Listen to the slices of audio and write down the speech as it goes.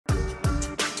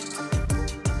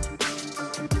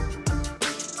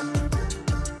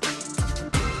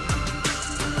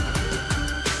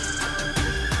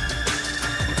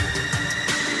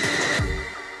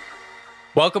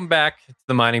Welcome back to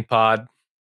the Mining Pod.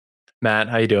 Matt,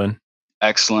 how you doing?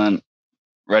 Excellent.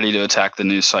 Ready to attack the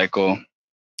news cycle.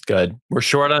 Good. We're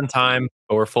short on time,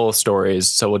 but we're full of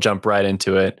stories, so we'll jump right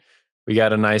into it. We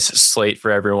got a nice slate for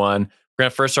everyone. We're going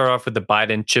to first start off with the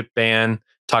Biden chip ban,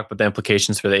 talk about the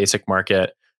implications for the ASIC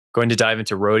market, going to dive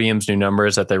into Rhodium's new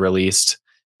numbers that they released,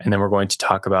 and then we're going to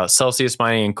talk about Celsius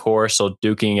mining and Core still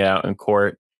duking it out in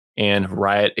court, and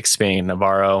Riot expanding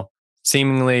Navarro.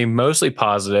 Seemingly mostly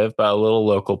positive, but a little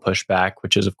local pushback,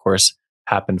 which is, of course,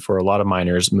 happened for a lot of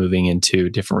miners moving into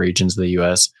different regions of the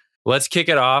US. Let's kick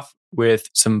it off with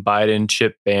some Biden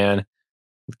chip ban.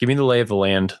 Give me the lay of the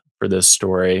land for this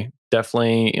story.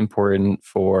 Definitely important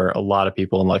for a lot of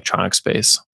people in electronic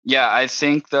space. Yeah, I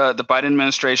think the Biden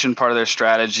administration, part of their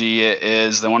strategy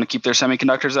is they want to keep their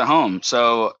semiconductors at home.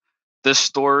 So this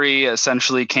story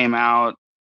essentially came out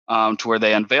to where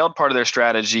they unveiled part of their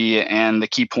strategy, and the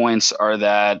key points are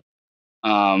that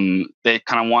they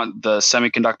kind of want the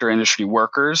semiconductor industry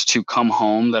workers to come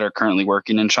home that are currently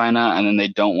working in China, and then they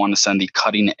don't want to send the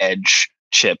cutting edge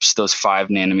chips, those 5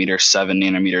 nanometer, 7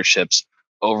 nanometer chips,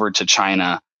 over to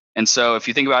China. And so, if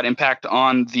you think about impact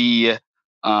on the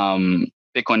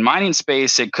Bitcoin mining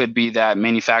space, it could be that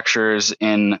manufacturers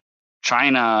in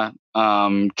China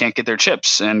can't get their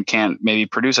chips and can't maybe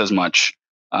produce as much.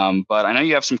 But I know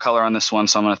you have some color on this one,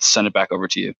 so I'm going to send it back over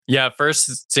to you. Yeah,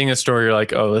 first seeing a story, you're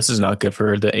like, oh, this is not good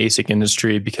for the ASIC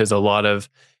industry because a lot of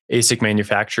ASIC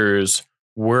manufacturers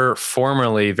were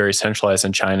formerly very centralized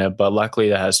in China, but luckily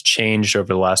that has changed over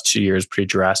the last 2 years pretty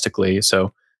drastically.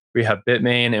 So we have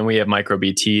Bitmain and we have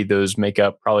MicroBT. Those make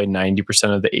up probably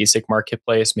 90% of the ASIC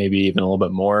marketplace, maybe even a little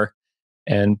bit more.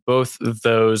 And both of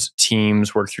those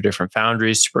teams work through different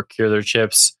foundries to procure their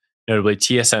chips, notably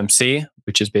TSMC,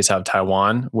 which is based out of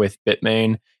Taiwan with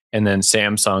Bitmain, and then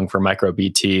Samsung for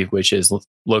MicroBT, which is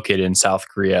located in South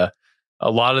Korea.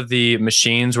 A lot of the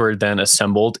machines were then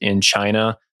assembled in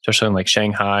China, especially in like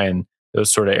Shanghai and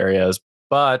those sort of areas.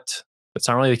 But that's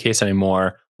not really the case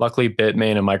anymore. Luckily,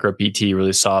 Bitmain and MicroBT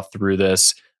really saw through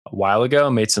this a while ago,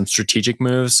 made some strategic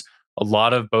moves. A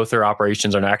lot of both their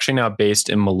operations are actually now based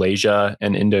in Malaysia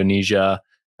and Indonesia,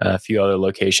 a few other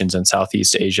locations in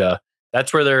Southeast Asia.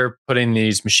 That's where they're putting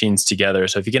these machines together.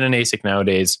 So if you get an ASIC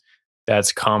nowadays,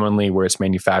 that's commonly where it's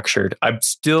manufactured. I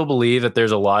still believe that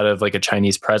there's a lot of like a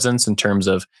Chinese presence in terms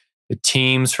of the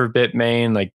teams for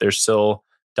Bitmain. Like they're still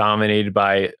dominated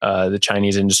by the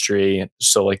Chinese industry.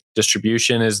 So like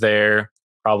distribution is there,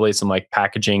 probably some like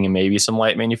packaging and maybe some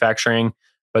light manufacturing.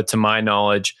 But to my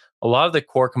knowledge, a lot of the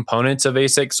core components of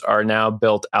ASICs are now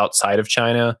built outside of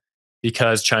China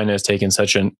because China has taken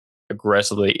such an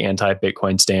aggressively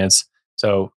anti-Bitcoin stance.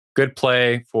 So good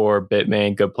play for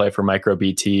Bitmain, good play for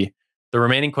MicroBT. The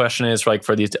remaining question is like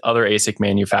for these other ASIC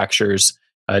manufacturers,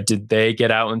 did they get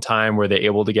out in time? Were they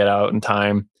able to get out in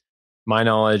time? My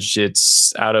knowledge,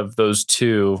 it's out of those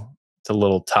two, it's a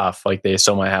little tough. Like they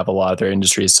still might have a lot of their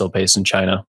industries still based in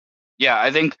China. Yeah,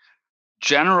 I think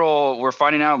we're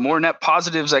finding out more net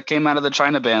positives that came out of the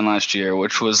China ban last year,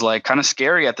 which was like kind of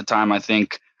scary at the time, I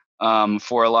think,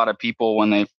 for a lot of people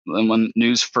when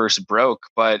news first broke.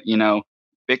 But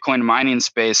Bitcoin mining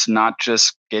space not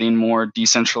just getting more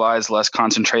decentralized, less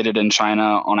concentrated in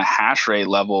China on a hash rate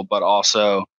level, but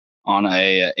also on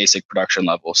a ASIC production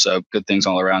level. So good things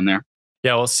all around there.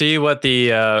 Yeah, we'll see what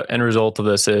the end result of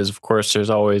this is. Of course,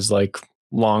 there's always like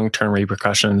long-term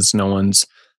repercussions no one's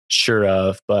sure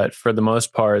of, but for the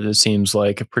most part, it seems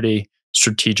like a pretty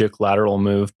strategic lateral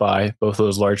move by both of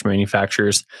those large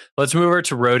manufacturers. Let's move over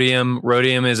to Rhodium.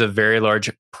 Rhodium is a very large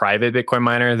private Bitcoin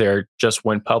miner. They're just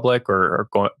went public or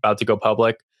about to go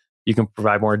public. You can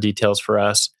provide more details for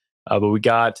us, but we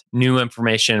got new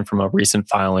information from a recent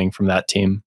filing from that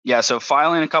team. Yeah, so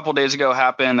filing a couple days ago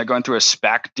happened. They're going through a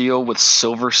SPAC deal with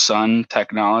Silver Sun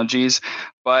Technologies.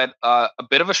 But a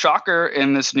bit of a shocker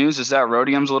in this news is that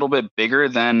Rhodium's a little bit bigger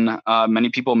than many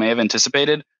people may have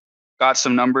anticipated. Got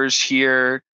some numbers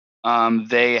here.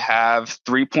 They have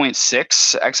 3.6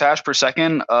 exahash per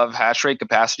second of hash rate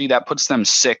capacity. That puts them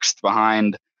sixth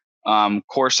behind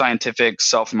Core Scientific.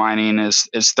 Self-mining is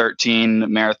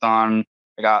 13. Marathon,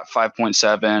 I got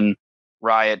 5.7.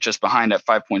 Riot just behind at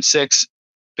 5.6.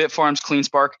 Bitfarms,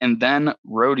 CleanSpark, and then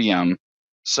Rhodium.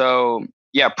 So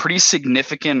yeah, pretty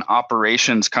significant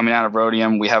operations coming out of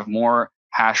Rhodium. We have more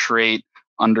hash rate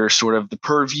under sort of the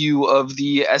purview of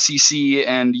the SEC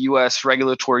and US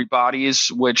regulatory bodies,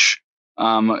 which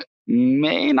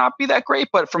may not be that great,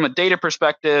 but from a data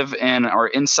perspective and our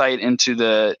insight into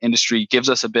the industry gives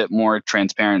us a bit more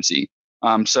transparency.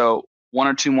 So one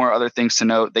or two more other things to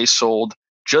note. They sold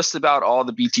just about all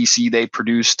the BTC they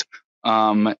produced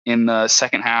in the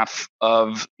second half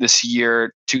of this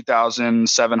year,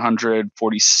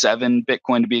 2,747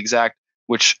 Bitcoin to be exact,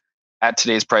 which at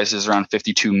today's price is around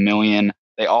 52 million.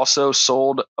 They also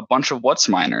sold a bunch of Watts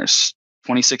miners,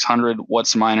 2,600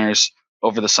 Watts miners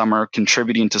over the summer,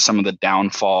 contributing to some of the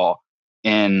downfall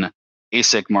in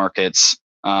ASIC markets,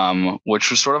 which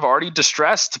was sort of already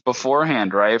distressed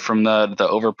beforehand, right? From the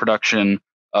overproduction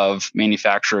of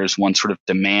manufacturers once sort of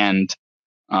demand,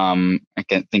 I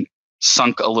can think,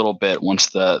 sunk a little bit once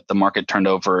the market turned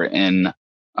over in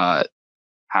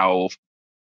how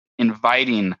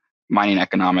inviting mining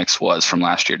economics was from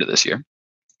last year to this year.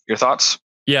 Your thoughts?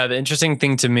 Yeah, the interesting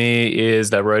thing to me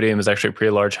is that Rhodium is actually a pretty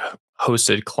large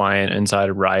hosted client inside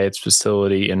of Riot's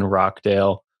facility in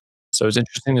Rockdale. So it's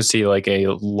interesting to see like a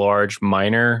large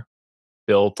miner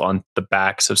built on the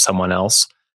backs of someone else.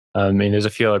 I mean, there's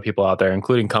a few other people out there,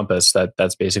 including Compass,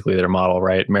 that's basically their model,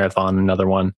 right? Marathon, another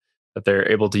one, that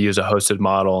they're able to use a hosted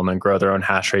model and then grow their own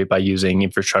hash rate by using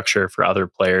infrastructure for other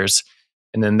players.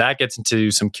 And then that gets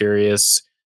into some curious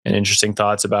and interesting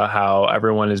thoughts about how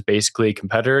everyone is basically a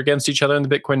competitor against each other in the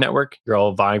Bitcoin network. You're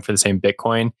all vying for the same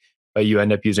Bitcoin, but you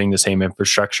end up using the same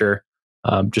infrastructure.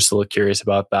 Just a little curious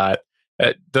about that.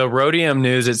 The Rhodium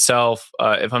news itself,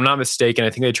 if I'm not mistaken, I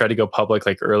think they tried to go public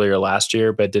like earlier last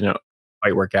year, but didn't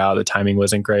quite work out. The timing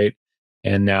wasn't great.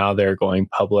 And now they're going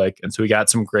public. And so we got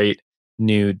some great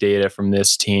new data from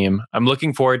this team. I'm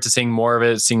looking forward to seeing more of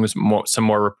it, seeing some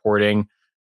more reporting.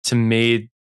 To me,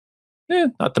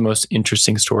 not the most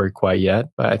interesting story quite yet,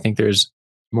 but I think there's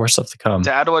more stuff to come.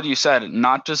 To add to what you said,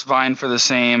 not just vying for the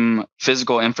same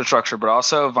physical infrastructure, but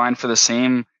also vying for the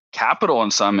same capital in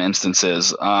some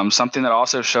instances. Something that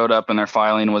also showed up in their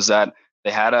filing was that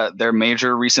they had their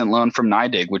major recent loan from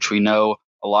NYDIG, which we know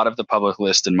a lot of the public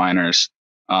listed miners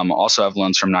also have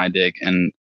loans from NYDIG,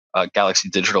 and Galaxy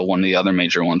Digital, one of the other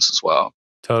major ones as well.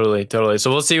 Totally.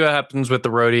 So we'll see what happens with the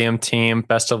Rhodium team.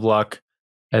 Best of luck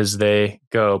as they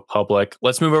go public.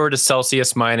 Let's move over to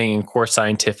Celsius Mining and Core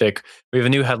Scientific. We have a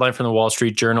new headline from the Wall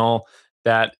Street Journal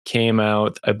that came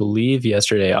out, I believe,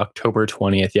 yesterday, October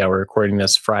 20th. Yeah, we're recording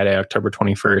this Friday, October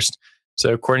 21st.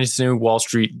 So according to the new Wall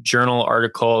Street Journal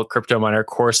article, crypto miner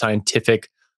Core Scientific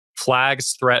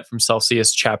flags threat from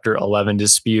Celsius Chapter 11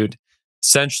 dispute.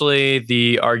 Essentially,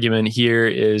 the argument here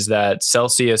is that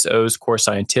Celsius owes Core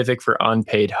Scientific for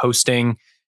unpaid hosting,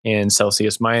 and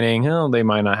Celsius Mining, they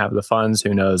might not have the funds.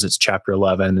 Who knows? It's Chapter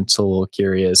 11. It's a little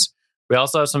curious. We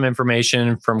also have some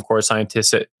information from Core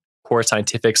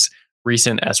Scientific's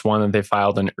recent S1 that they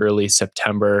filed in early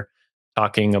September,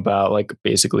 talking about like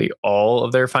basically all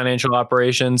of their financial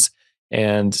operations.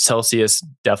 And Celsius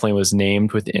definitely was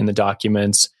named within the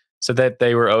documents, so that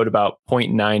they were owed about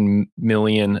 $0.9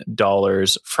 million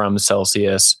from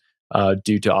Celsius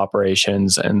due to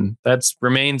operations, and that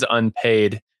remains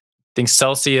unpaid. I think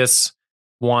Celsius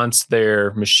wants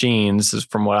their machines,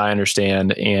 from what I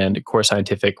understand, and Core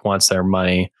Scientific wants their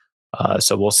money.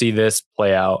 So we'll see this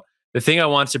play out. The thing I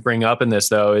want to bring up in this,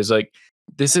 though, is like,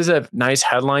 this is a nice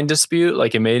headline dispute.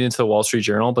 Like, it made it into the Wall Street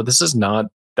Journal, but this is not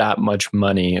that much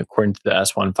money according to the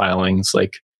S1 filings.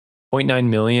 Like, 0.9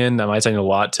 million, that might sound a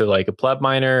lot to like a pleb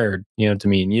miner or, to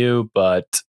me and you,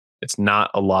 but it's not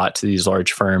a lot to these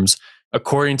large firms.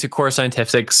 According to Core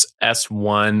Scientific's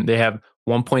S1, they have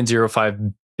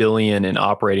 1.05 billion in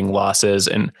operating losses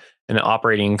and an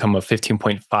operating income of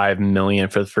 15.5 million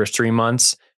for the first 3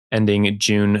 months, ending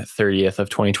June 30th of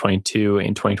 2022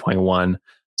 and 2021.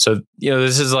 So,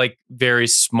 this is like very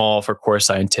small for Core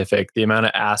Scientific. The amount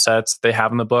of assets they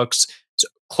have in the books is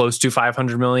close to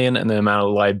 500 million, and the amount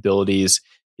of liabilities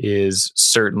is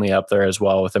certainly up there as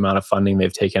well with the amount of funding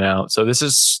they've taken out. So this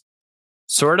is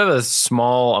sort of a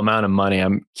small amount of money.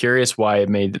 I'm curious why it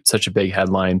made such a big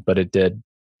headline, but it did.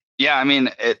 Yeah, I mean,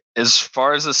 as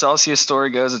far as the Celsius story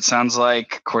goes, it sounds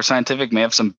like Core Scientific may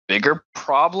have some bigger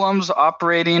problems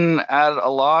operating at a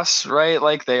loss, right?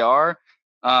 Like they are.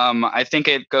 I think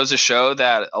it goes to show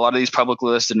that a lot of these publicly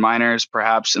listed miners,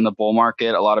 perhaps in the bull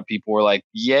market, a lot of people were like,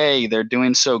 yay, they're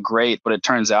doing so great. But it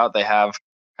turns out they have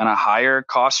kind of higher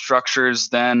cost structures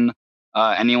than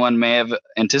anyone may have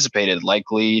anticipated,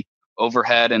 likely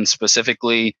overhead and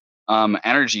specifically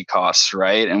energy costs,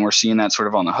 right? And we're seeing that sort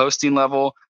of on the hosting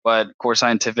level, but Core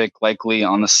Scientific likely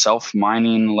on the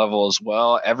self-mining level as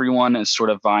well. Everyone is sort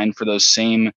of vying for those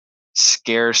same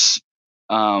scarce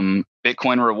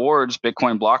Bitcoin rewards,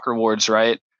 Bitcoin block rewards,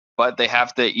 right? But they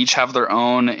have to each have their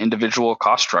own individual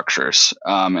cost structures.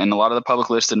 And a lot of the public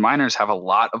listed miners have a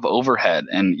lot of overhead.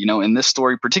 And, in this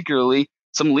story particularly,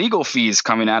 some legal fees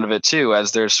coming out of it too,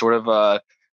 as there's sort of a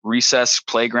recess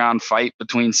playground fight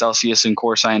between Celsius and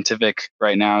Core Scientific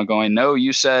right now going, no,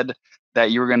 you said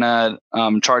that you were going to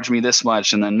charge me this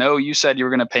much. And then, no, you said you were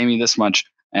going to pay me this much.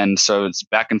 And so it's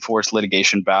back and forth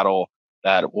litigation battle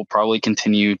that will probably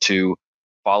continue to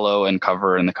follow and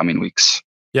cover in the coming weeks.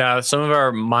 Yeah, some of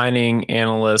our mining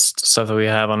analyst stuff that we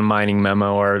have on Mining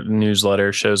Memo, our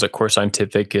newsletter, shows that Core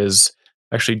Scientific is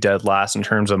actually dead last in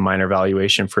terms of miner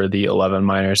valuation for the 11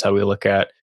 miners that we look at.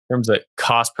 In terms of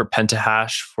cost per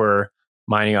pentahash for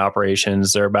mining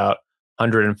operations, they're about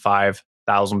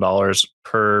 $105,000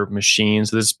 per machine.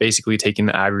 So this is basically taking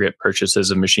the aggregate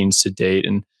purchases of machines to date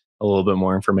and a little bit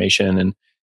more information, and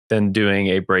then doing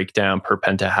a breakdown per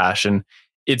pentahash. And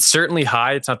it's certainly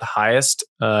high. It's not the highest.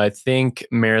 I think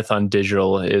Marathon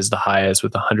Digital is the highest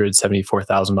with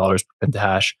 $174,000 per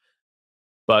pentahash.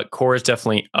 But Core is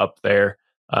definitely up there.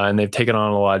 And they've taken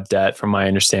on a lot of debt, from my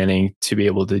understanding, to be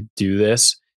able to do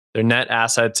this. Their net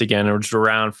assets, again, are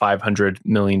around $500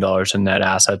 million in net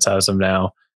assets as of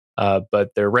now.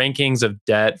 But their rankings of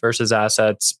debt versus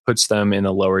assets puts them in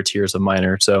the lower tiers of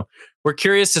miner. So we're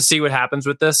curious to see what happens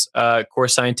with this. Core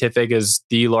Scientific is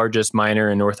the largest miner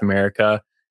in North America,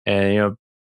 and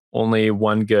only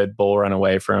one good bull run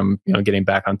away from getting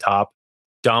back on top.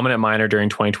 Dominant miner during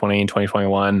 2020 and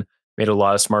 2021, made a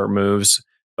lot of smart moves.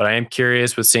 But I am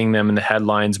curious, with seeing them in the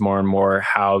headlines more and more,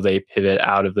 how they pivot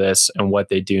out of this and what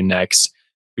they do next.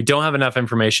 We don't have enough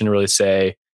information to really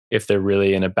say if they're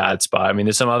really in a bad spot. I mean,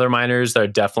 there's some other miners that are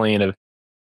definitely in a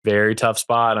very tough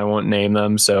spot. I won't name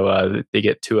them, so they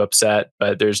get too upset.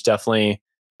 But there's definitely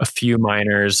a few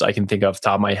miners I can think of off the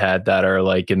top of my head that are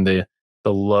like in the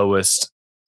lowest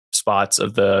spots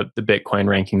of the Bitcoin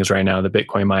rankings right now, the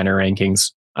Bitcoin miner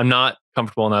rankings. I'm not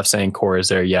comfortable enough saying Core is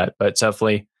there yet, but it's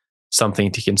definitely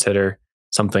something to consider,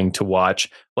 something to watch.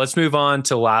 Let's move on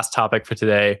to the last topic for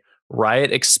today.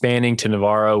 Riot expanding to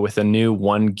Navarro with a new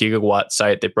 1 gigawatt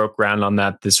site. They broke ground on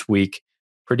that this week.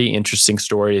 Pretty interesting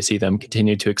story to see them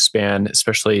continue to expand,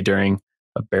 especially during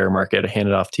a bear market. I hand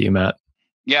it off to you, Matt.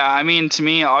 Yeah, I mean, to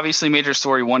me, obviously, major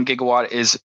story, 1 gigawatt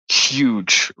is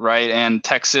huge, right? And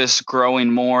Texas growing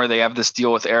more. They have this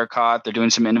deal with ERCOT. They're doing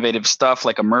some innovative stuff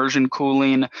like immersion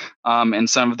cooling in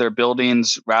some of their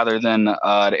buildings rather than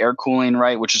air cooling,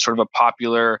 right? Which is sort of a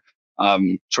popular,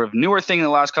 sort of newer thing in the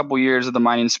last couple of years of the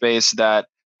mining space that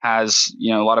has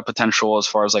a lot of potential as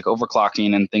far as like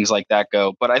overclocking and things like that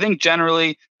go. But I think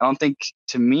generally, I don't think,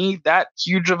 to me, that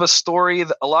huge of a story.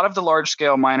 A lot of the large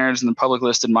scale miners and the public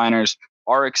listed miners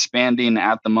are expanding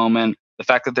at the moment. The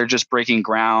fact that they're just breaking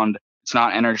ground, it's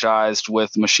not energized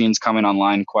with machines coming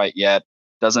online quite yet,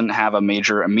 doesn't have a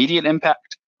major immediate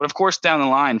impact. But of course, down the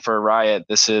line for Riot,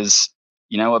 this is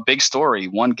a big story.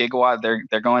 1 gigawatt,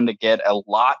 they're going to get a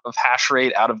lot of hash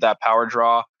rate out of that power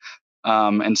draw.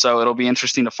 And so it'll be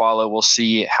interesting to follow. We'll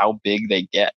see how big they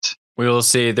get. We will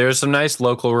see. There's some nice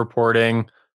local reporting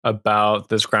about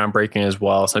this groundbreaking as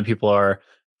well. Some people are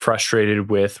frustrated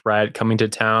with Riot coming to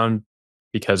town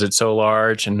because it's so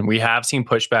large. And we have seen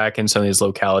pushback in some of these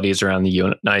localities around the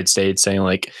United States saying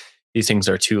like these things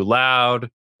are too loud,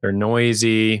 they're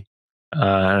noisy,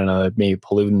 I don't know, maybe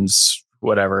pollutants,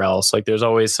 whatever else. Like there's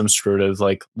always some sort of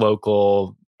like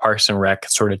local Parks and Rec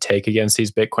sort of take against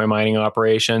these Bitcoin mining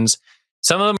operations.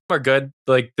 Some of them are good.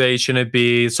 Like they shouldn't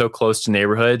be so close to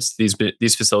neighborhoods.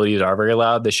 These facilities are very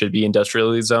loud. They should be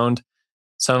industrially zoned.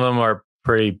 Some of them are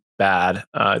pretty bad.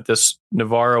 This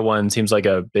Navarro one seems like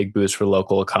a big boost for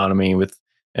local economy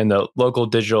and the local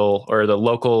digital, or the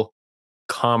local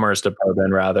commerce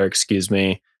department rather,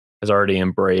 has already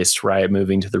embraced Riot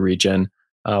moving to the region.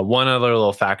 One other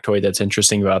little factoid that's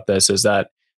interesting about this is that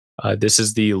this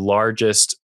is the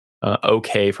largest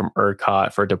OK from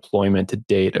ERCOT for deployment to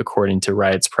date, according to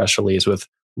Riot's press release, with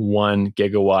 1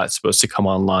 gigawatt supposed to come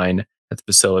online at the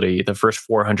facility. The first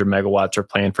 400 megawatts are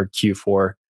planned for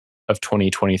Q4 of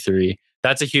 2023.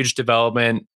 That's a huge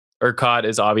development. ERCOT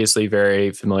is obviously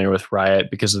very familiar with Riot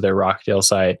because of their Rockdale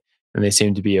site, and they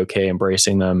seem to be okay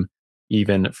embracing them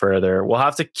even further. We'll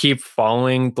have to keep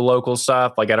following the local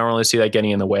stuff. Like I don't really see that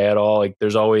getting in the way at all. Like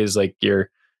there's always like your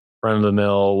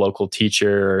run-of-the-mill local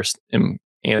teacher or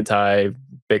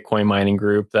anti-Bitcoin mining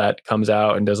group that comes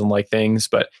out and doesn't like things,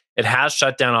 but it has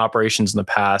shut down operations in the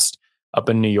past. Up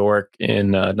in New York,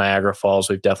 in Niagara Falls,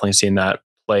 we've definitely seen that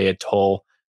play a toll.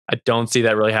 I don't see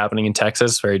that really happening in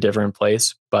Texas, very different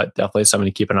place, but definitely something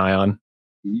to keep an eye on.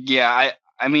 Yeah,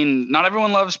 I mean, not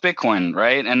everyone loves Bitcoin,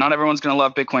 right? And not everyone's going to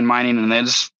love Bitcoin mining, and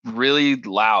it's really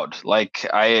loud.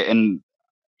 I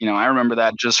remember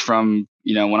that just from,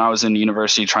 when I was in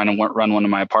university trying to run one in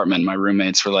my apartment, my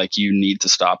roommates were like, you need to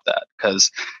stop that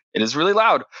because it is really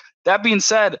loud. That being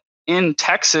said, in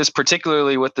Texas,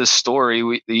 particularly with this story,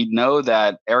 we know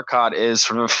that ERCOT is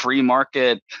sort of a free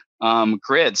market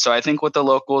grid. So I think what the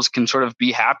locals can sort of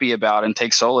be happy about and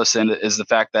take solace in is the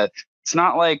fact that it's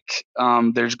not like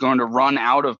there's going to run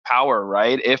out of power,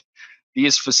 right? If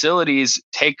these facilities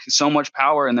take so much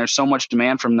power and there's so much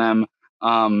demand from them,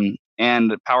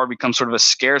 and power becomes sort of a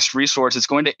scarce resource, it's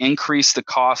going to increase the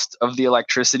cost of the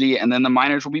electricity, and then the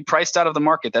miners will be priced out of the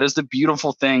market. That is the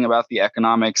beautiful thing about the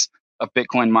economics of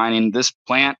Bitcoin mining. This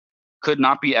plant could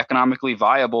not be economically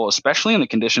viable, especially in the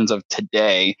conditions of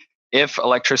today, if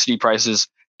electricity prices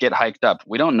get hiked up.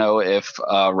 We don't know if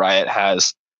Riot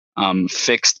has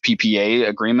fixed PPA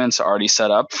agreements already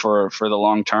set up for the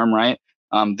long term, right?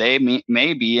 They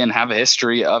may be and have a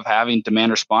history of having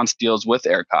demand response deals with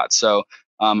ERCOT. So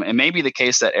it may be the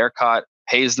case that ERCOT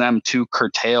pays them to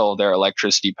curtail their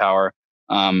electricity power,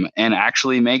 and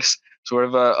actually makes sort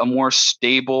of a more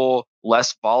stable,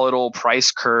 less volatile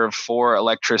price curve for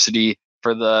electricity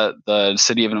for the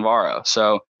city of Navarro.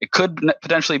 So it could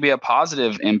potentially be a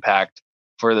positive impact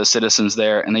for the citizens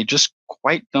there, and they just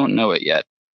quite don't know it yet.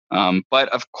 But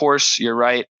of course, you're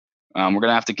right. We're going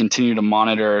to have to continue to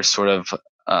monitor sort of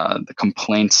the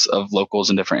complaints of locals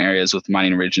in different areas with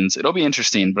mining regions. It'll be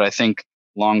interesting, but I think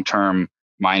long-term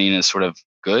mining is sort of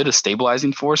good, a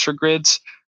stabilizing force for grids.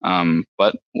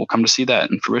 But we'll come to see that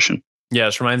in fruition. Yeah,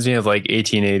 it reminds me of like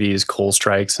 1880s coal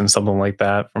strikes and something like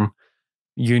that from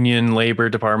union labor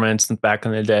departments back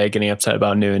in the day, getting upset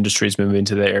about new industries moving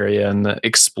to the area and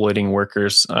exploiting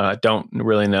workers. Don't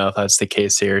really know if that's the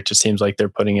case here. It just seems like they're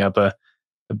putting up a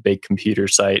big computer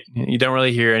site. You don't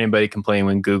really hear anybody complain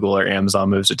when Google or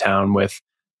Amazon moves to town with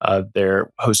their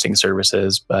hosting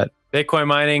services, but Bitcoin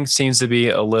mining seems to be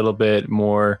a little bit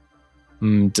more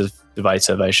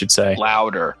divisive, I should say.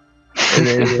 Louder. It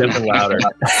is definitely louder.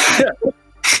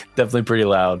 Definitely pretty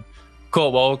loud.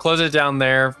 Cool. Well, we'll close it down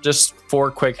there. Just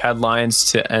 4 quick headlines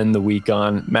to end the week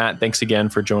on. Matt, thanks again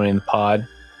for joining the pod.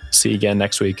 See you again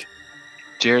next week.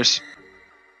 Cheers.